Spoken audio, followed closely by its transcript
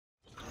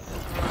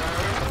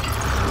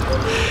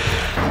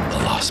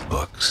lost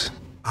books.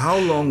 How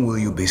long will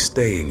you be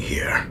staying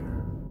here?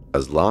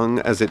 As long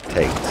as it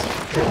takes.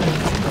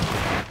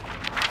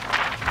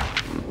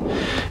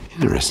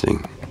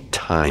 Interesting.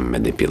 Time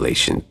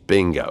manipulation.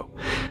 Bingo.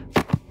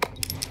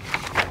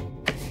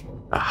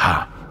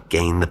 Aha.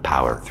 Gain the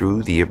power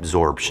through the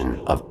absorption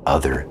of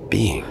other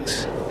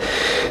beings.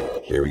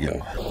 Here we go.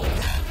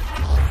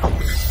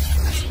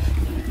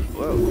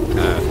 Whoa.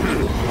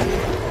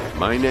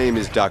 My name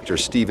is Dr.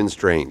 Stephen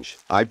Strange.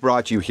 I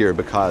brought you here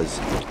because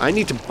I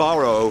need to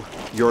borrow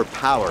your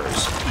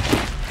powers.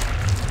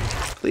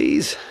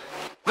 Please?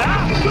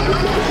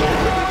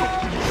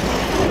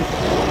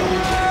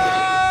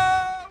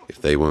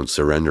 If they won't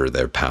surrender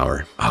their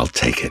power, I'll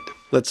take it.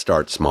 Let's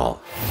start small.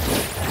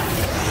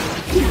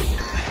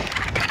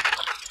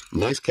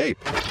 Nice cape.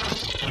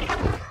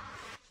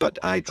 But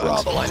I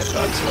draw the line of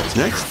thugs. What's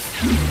next?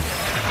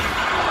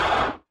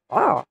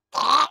 Oh.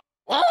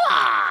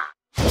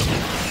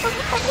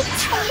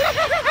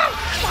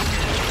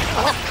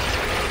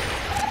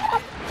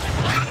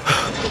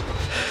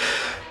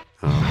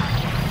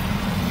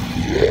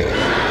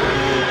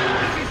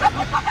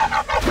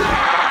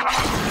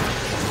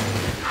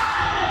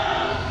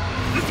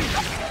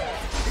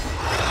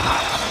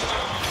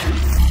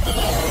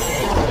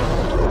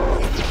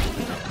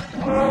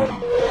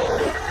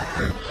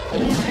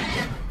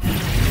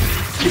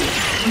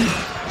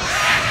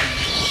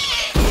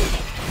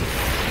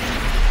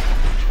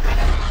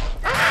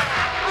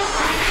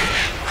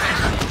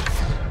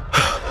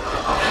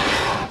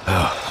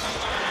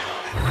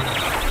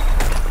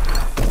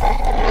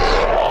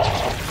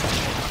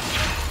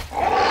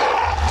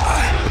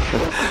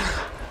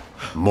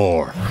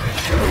 More.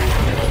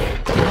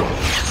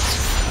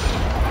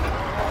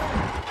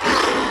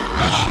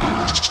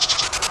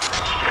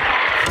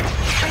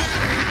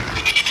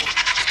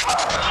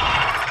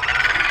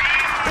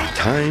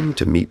 Time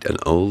to meet an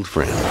old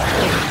friend.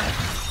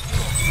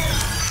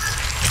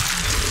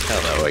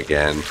 Hello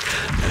again.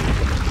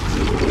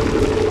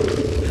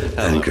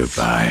 And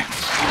goodbye.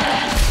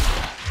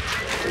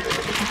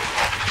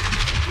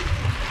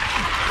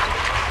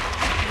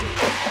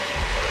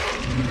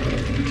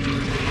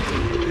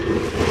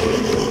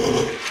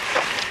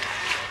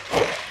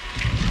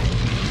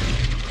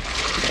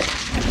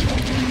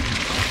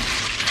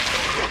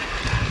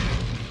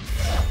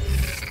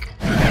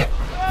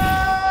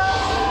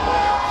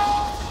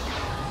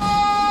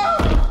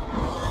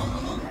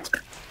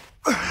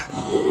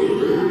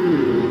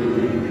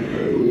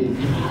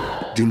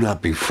 Do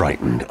not be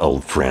frightened,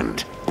 old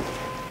friend,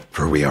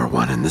 for we are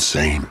one and the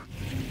same.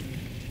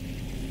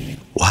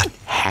 What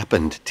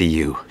happened to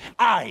you?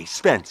 I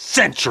spent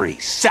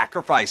centuries,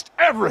 sacrificed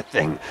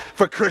everything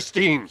for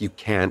Christine. You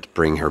can't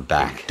bring her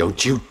back.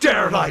 Don't you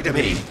dare lie to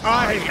me.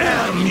 I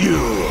am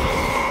you.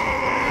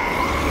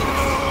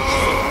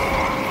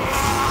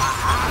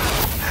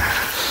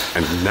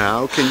 And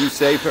now can you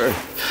save her?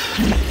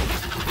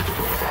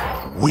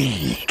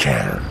 We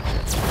can.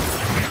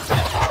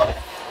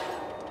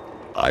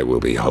 I will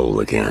be whole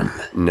again.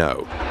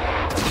 No.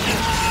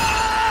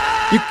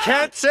 You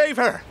can't save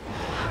her!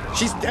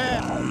 She's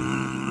dead!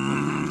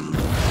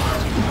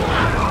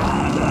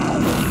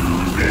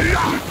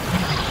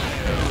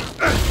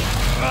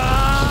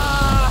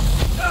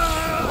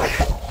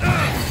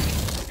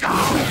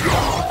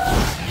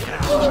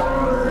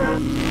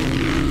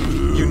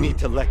 You need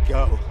to let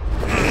go.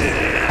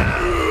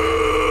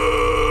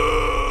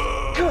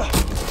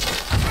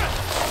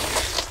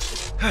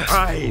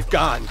 I've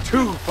gone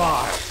too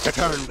far to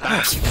turn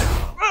back.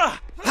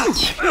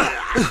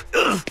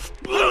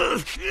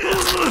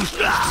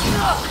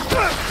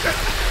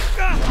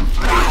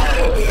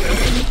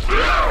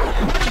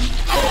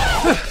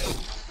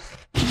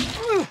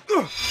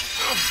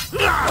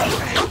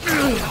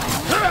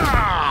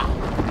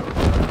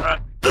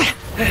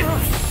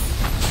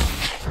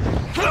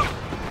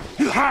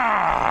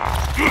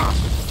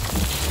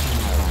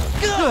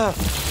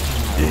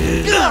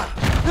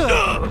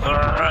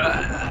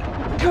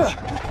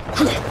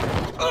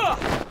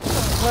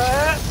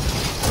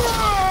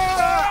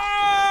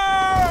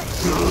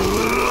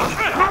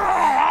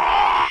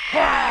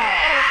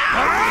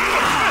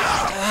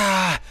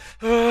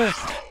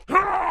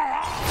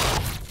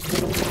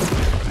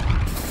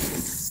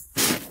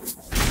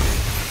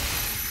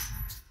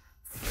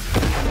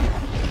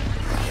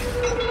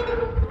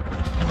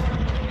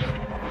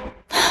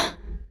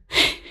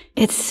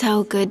 It's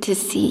so good to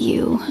see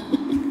you.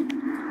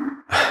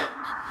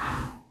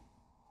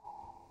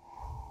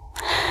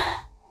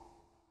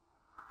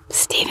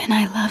 Stephen,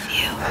 I love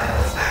you.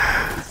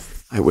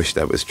 I wish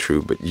that was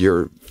true, but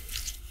you're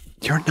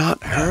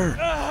not her.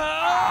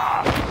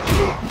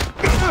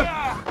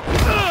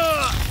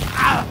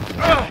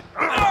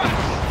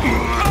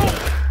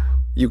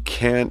 You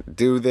can't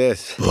do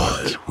this.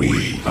 But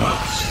we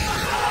must.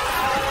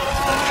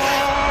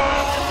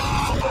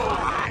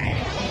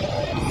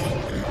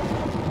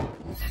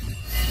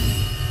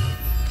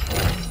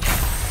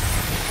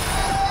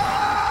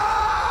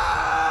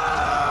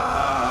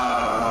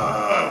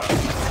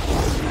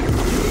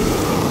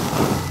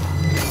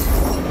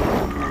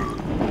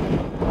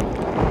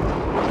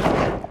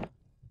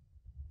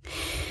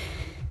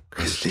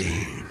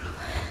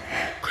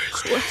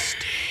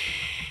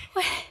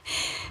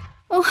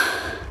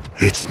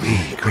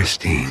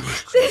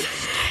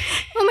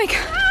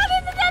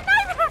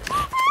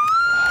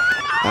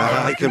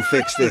 can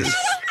fix this.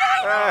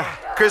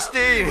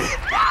 Christine!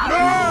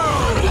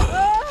 No!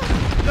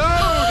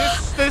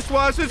 This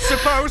wasn't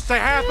supposed to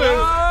happen!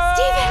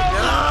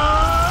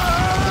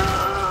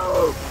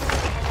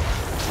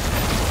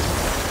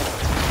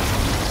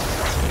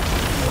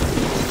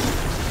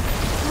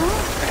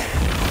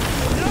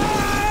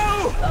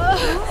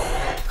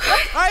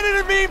 I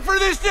didn't mean for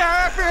this to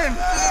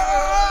happen!